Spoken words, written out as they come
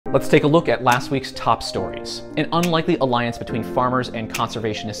Let's take a look at last week's top stories. An unlikely alliance between farmers and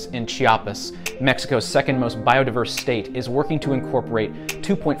conservationists in Chiapas, Mexico's second most biodiverse state, is working to incorporate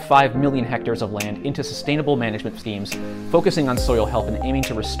 2.5 million hectares of land into sustainable management schemes, focusing on soil health and aiming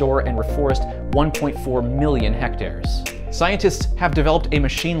to restore and reforest 1.4 million hectares. Scientists have developed a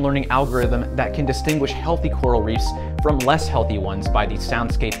machine learning algorithm that can distinguish healthy coral reefs from less healthy ones by the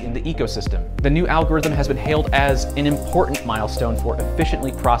soundscape in the ecosystem. The new algorithm has been hailed as an important milestone for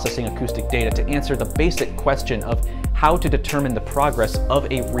efficiently processing acoustic data to answer the basic question of how to determine the progress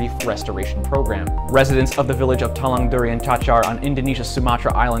of a reef restoration program. Residents of the village of Talang Durian Cacar on Indonesia's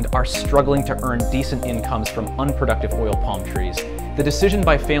Sumatra Island are struggling to earn decent incomes from unproductive oil palm trees. The decision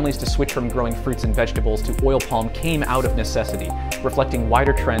by families to switch from growing fruits and vegetables to oil palm came out of necessity, reflecting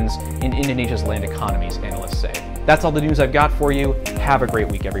wider trends in Indonesia's land economies, analysts say. That's all the news I've got for you. Have a great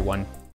week, everyone.